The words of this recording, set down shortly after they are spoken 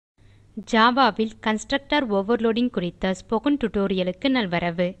ஜாவாவில் constructor overloading குறித்த spoken டியூட்டோரியலுக்கு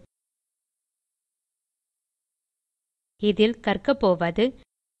நல்வரவு. இதில் கற்கப்போவது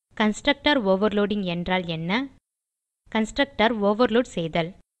கன்ஸ்ட்ரக்டர் ஓவர்லோடிங் என்றால் என்ன, கன்ஸ்ட்ரக்டர் ஓவர்லோட்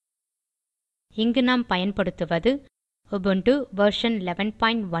செய்தல். இங்கு நாம் பயன்படுத்துவது உபுண்டு வெர்ஷன்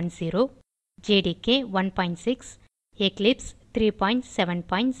 11.10, ஜேடிகே 1.6, எக்லிப்ஸ்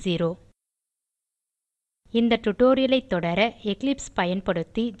 3.7.0. இந்த டியூட்டோரியலை தொடர எக்லிப்ஸ்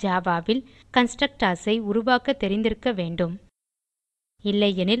பயன்படுத்தி ஜாவாவில் கன்ஸ்ட்ரக்டர்ஸ்-ஐ உருவாக்க தெரிந்திருக்க வேண்டும்.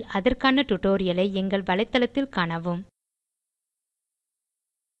 இல்லையெனில் அதற்கான டியூட்டோரியலை எங்கள் வலைத்தளத்தில் காணவும்.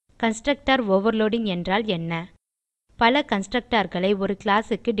 கன்ஸ்ட்ரக்டர் ஓவர்லோடிங் என்றால் என்ன? பல கன்ஸ்ட்ரக்டர்களை ஒரு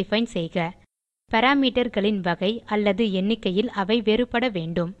classக்கு டிஃபைன் செய்க. parameterகளின் வகை அல்லது எண்ணிக்கையில் அவை வேறுபட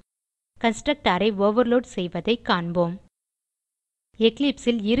வேண்டும். கன்ஸ்ட்ரக்டர்-ஐ ஓவர்லோட் செய்வதை காண்போம்.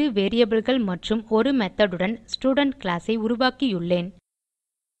 எக்லிப்ஸ்-இல் இரு வேரியபிள்கள் மற்றும் ஒரு மெத்தோட்-உடன் ஸ்டூடென்ட் class-ஐ உருவாக்கியுள்ளேன்.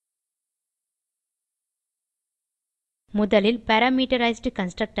 முதலில் பாராமீட்டரைஸ்ட்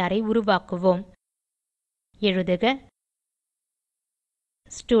கன்ஸ்ட்ரக்டர்-ஐ உருவாக்குவோம். எழுதுக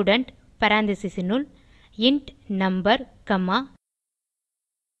student parenthesesனுள் int number comma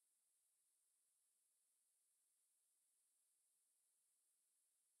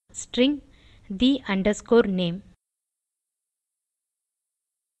string the name.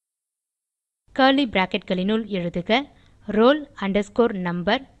 Curly bracketகளினுள் எழுதுக roll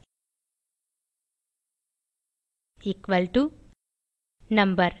number equal to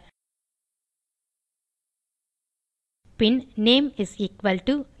number. Bin name is equal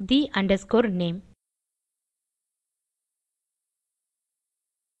to the name.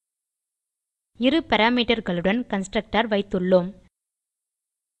 இரு parameterகளுடன் கன்ஸ்ட்ரக்டர் வைத்துள்ளோம்.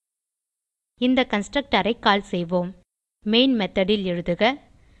 இந்த கன்ஸ்ட்ரக்டர்-ஐ கால் செய்வோம். மெயின் மெத்தோட்-இல் எழுதுக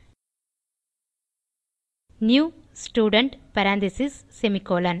நியூ ஸ்டூடென்ட் parenthesis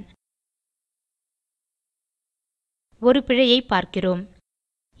செமிகோலன். ஒரு பிழையை பார்க்கிறோம்.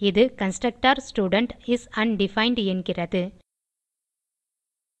 இது கன்ஸ்ட்ரக்டர் ஸ்டூடென்ட் இஸ் அன்டிஃபைண்ட் என்கிறது.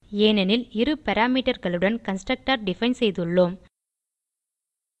 ஏனெனில் இரு parameterகளுடன் கன்ஸ்ட்ரக்டர் டிஃபைன் செய்துள்ளோம்.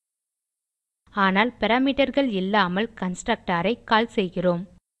 ஆனால் parameterகள் இல்லாமல் கன்ஸ்ட்ரக்டர்-ஐ கால் செய்கிறோம்.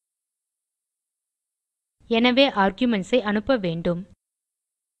 எனவே ஆர்குமென்ட்ஸ்-ஐ அனுப்ப வேண்டும்.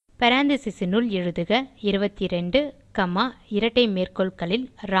 parenthesesனுள் எழுதுக 22, இரட்டை மேற்கோள்களில்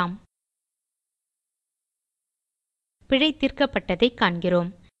ராம். பிழை தீர்க்கப்பட்டதை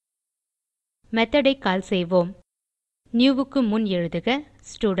காண்கிறோம். மெத்தோட்-ஐ கால் செய்வோம். நியூவுக்கு முன் எழுதுக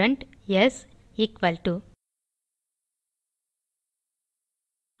student s equal to.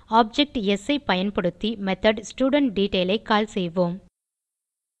 Object s-ஐ பயன்படுத்தி மெத்தோட் studentDetail-ஐ கால் செய்வோம்.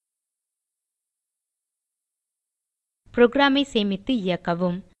 புரோகிராமை சேமித்து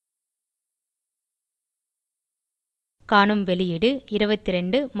இயக்கவும். காணும் வெளியீடு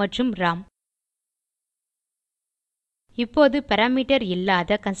 22 மற்றும் ராம். இப்போது பாராமீட்டர்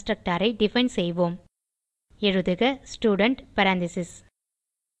இல்லாத கன்ஸ்ட்ரக்டர்-ஐ டிஃபைன் செய்வோம். எழுதுக ஸ்டூடென்ட் parenthesis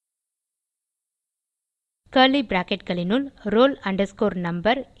கர்லி bracketகளினுள் roll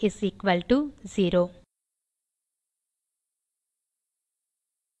number is equal to 0.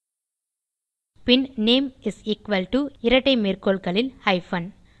 Bin name is equal to இரட்டை மேற்கோள்களில் ஹைபன்,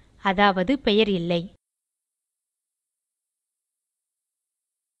 அதாவது பெயர் இல்லை.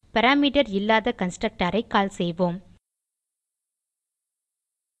 பாராமீட்டர் இல்லாத கன்ஸ்ட்ரக்டர்-ஐ கால் செய்வோம்.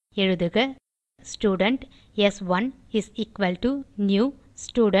 எழுதுக student s1 is equal to new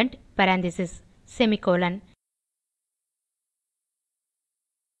student parenthesis semicolon.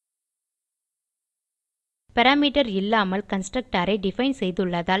 Parameter இல்லாமல் கன்ஸ்ட்ரக்டர்-ஐ டிஃபைன்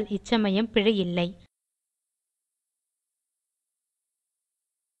செய்துள்ளதால் இச்சமயம் பிழை இல்லை.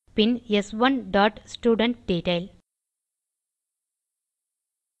 பின் s1 டாட் studentDetail.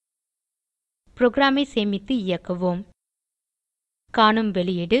 புரோகிராமை சேமித்து இயக்குவோம். காணும்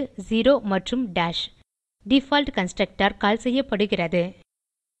வெளியீடு 0 மற்றும் டாஷ். டிஃபால்ட் கன்ஸ்ட்ரக்டர் கால் செய்யப்படுகிறது.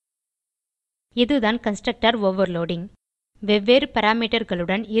 இதுதான் கன்ஸ்ட்ரக்டர் ஓவர்லோடிங். வெவ்வேறு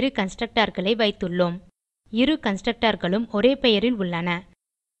parameterகளுடன் இரு கன்ஸ்ட்ரக்டர்களை வைத்துள்ளோம். இரு கன்ஸ்ட்ரக்டர்களும் ஒரே பெயரில் உள்ளன.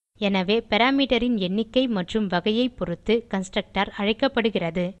 எனவே parameterன் எண்ணிக்கை மற்றும் வகையை பொறுத்து கன்ஸ்ட்ரக்டர்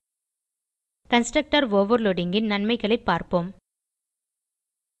அழைக்கப்படுகிறது. கன்ஸ்ட்ரக்டர் ஓவர்லோடிங்-இன் நன்மைகளை பார்ப்போம்.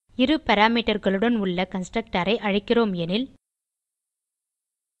 இரு parameterகளுடன் உள்ள கன்ஸ்ட்ரக்டர்-ஐ அழைக்கிறோம் எனில்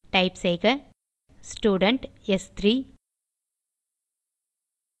டைப் செய்க student s3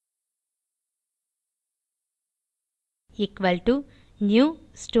 equal to new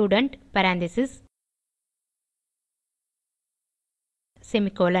student parenthesis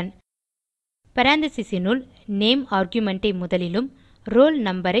semicolon. parenthesesனுள் name ஆர்குமென்ட்-ஐ முதலிலும் role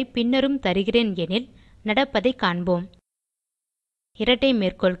நம்பர்-ஐ பின்னரும் தருகிறேன் எனில் நடப்பதை காண்போம். இரட்டை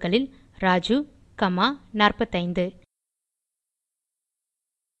மேற்கோள்களில் Raju, 45.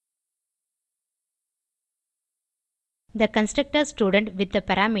 The constructor student with the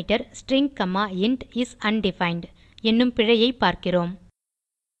parameter string, int is undefined என்னும் பிழையை பார்க்கிறோம்.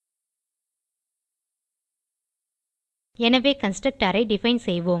 எனவே constructorஐ டிஃபைன்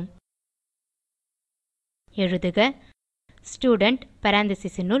செய்வோம். எழுதுக student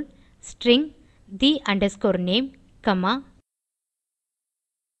parenthesesனுள் string the name,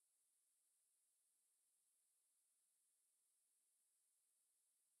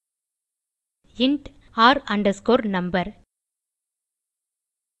 int r_number.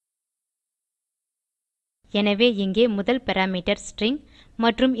 எனவே இங்கே முதல் பாராமீட்டர் ஸ்ட்ரிங்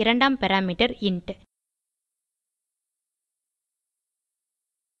மற்றும் இரண்டாம் பாராமீட்டர் int.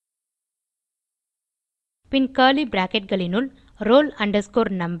 பின் கர்லி bracketகளினுள்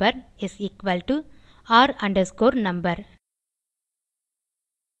roll number is equal to r_number.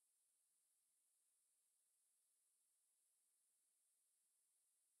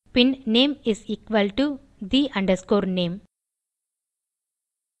 Bin name is equal to the name.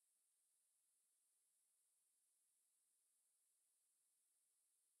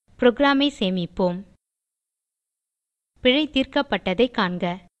 புரோகிராமை சேமிப்போம். பிழை தீர்க்கப்பட்டதை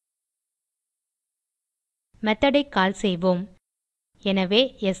காண்க. மெத்தோட் ஐ கால் செய்வோம்.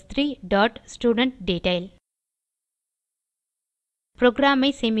 எனவே s3.studentDetail.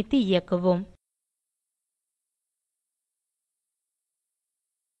 புரோகிராமை சேமித்து இயக்குவோம்.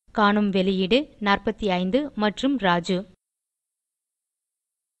 காணும் வெளியீடு 45 மற்றும் ராஜு.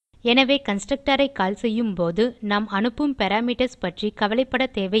 எனவே constructorஐ கால் செய்யும் போது நாம் அனுப்பும் பாராமீட்டர்ஸ் பற்றி கவலைப்பட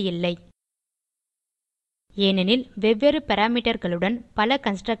தேவையில்லை. ஏனெனில் வெவ்வேறு parameterகளுடன் பல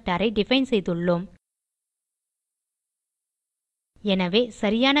constructorஐ டிஃபைன் செய்துள்ளோம். எனவே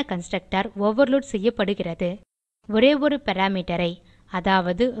சரியான கன்ஸ்ட்ரக்டர் ஓவர்லோட் செய்யப்படுகிறது. ஒரே ஒரு parameterஐ,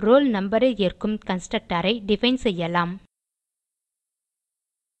 அதாவது roll numberஐ ஏற்கும் constructorஐ டிஃபைன் செய்யலாம்.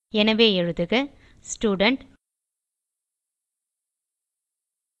 எனவே எழுதுக ஸ்டூடென்ட்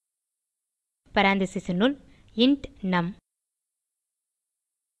parenthesesனுள் int num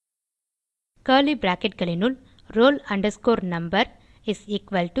கர்லி bracketகளினுள் roll number is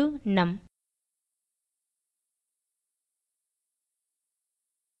equal to num.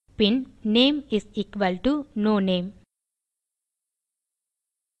 Bin name is equal to no name.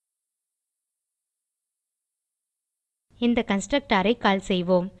 இந்த constructorஐ கால்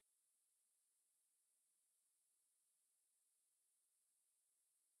செய்வோம்.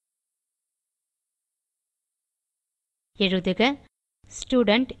 எழுதுக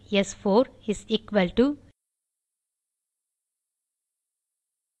student s4 is equal to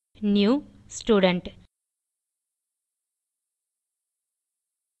new student.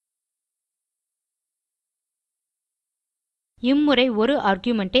 இம்முறை ஒரு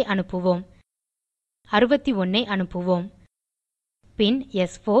argumentஐ அனுப்புவோம். 61ஐ அனுப்புவோம். பின்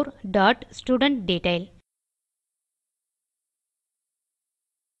s4.studentDetail.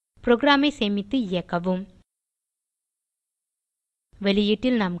 புரோகிராமை சேமித்து இயக்கவும்.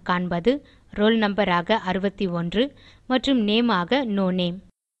 வெளியீட்டில் நாம் காண்பது roll number ஆக 61 மற்றும் நேம் ஆக நோ நேம்.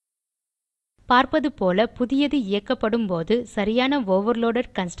 பார்ப்பது போல புதியது இயக்கப்படும் போது சரியான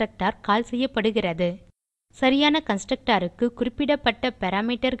ஓவர்லோடட் கன்ஸ்ட்ரக்டர் கால் செய்யப்படுகிறது. சரியான கன்ஸ்ட்ரக்டருக்கு குறிப்பிடப்பட்ட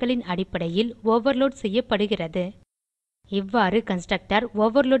parameterகளின் அடிப்படையில் ஓவர்லோட் செய்யப்படுகிறது. இவ்வாறு கன்ஸ்ட்ரக்டர்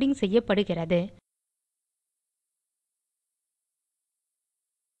ஓவர்லோடிங் செய்யப்படுகிறது.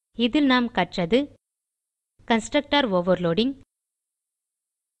 இதில் நாம் கற்றது கன்ஸ்ட்ரக்டர் ஓவர்லோடிங்,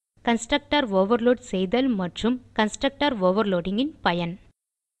 கன்ஸ்ட்ரக்டர் ஓவர்லோட் செய்தல் மற்றும் கன்ஸ்ட்ரக்டர் ஓவர்லோடிங்கின் பயன்.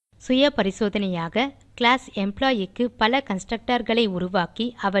 சுய பரிசோதனையாக கிளாஸ் எம்ப்ளாயீக்கு பல constructorகளை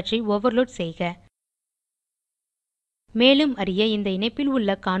உருவாக்கி அவற்றை ஓவர்லோட் செய்க. மேலும் அறிய இந்த இணைப்பில்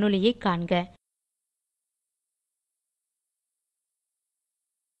உள்ள காணொளியைக் காண்க.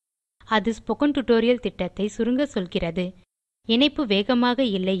 அது ஸ்போக்கன் டியூட்டோரியல் திட்டத்தை சுருங்க சொல்கிறது. இணைப்பு வேகமாக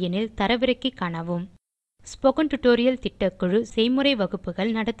இல்லையெனில் தரவிறக்கி காணவும். ஸ்போக்கன் டியூட்டோரியல் திட்டக்குழு செய்முறை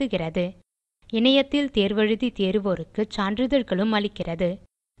வகுப்புகள் நடத்துகிறது. இணையத்தில் தேர்வெழுதி தேர்வோருக்கு சான்றிதழ்களும் அளிக்கிறது.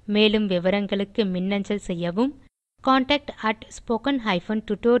 மேலும் விவரங்களுக்கு மின்னஞ்சல் செய்யவும்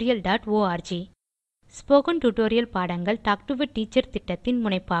contact@spoken-tutorial.org. ஸ்போக்கன் டியூட்டோரியல் பாடங்கள் டாக் டு எ டீச்சர் திட்டத்தின்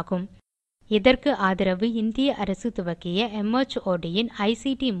முனைப்பாகும். இதற்கு ஆதரவு இந்திய அரசு துவக்கிய MHRDஇன்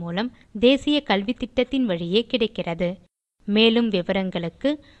ICT மூலம் தேசிய கல்வித்திட்டத்தின் வழியே கிடைக்கிறது. மேலும்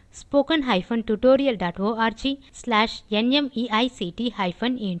விவரங்களுக்கு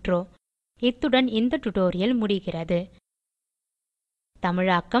spoken-tutorial.org/nmeict-intro. இத்துடன் இந்த டியூட்டோரியல் முடிகிறது.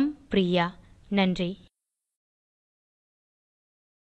 தமிழாக்கம் பிரியா. நன்றி.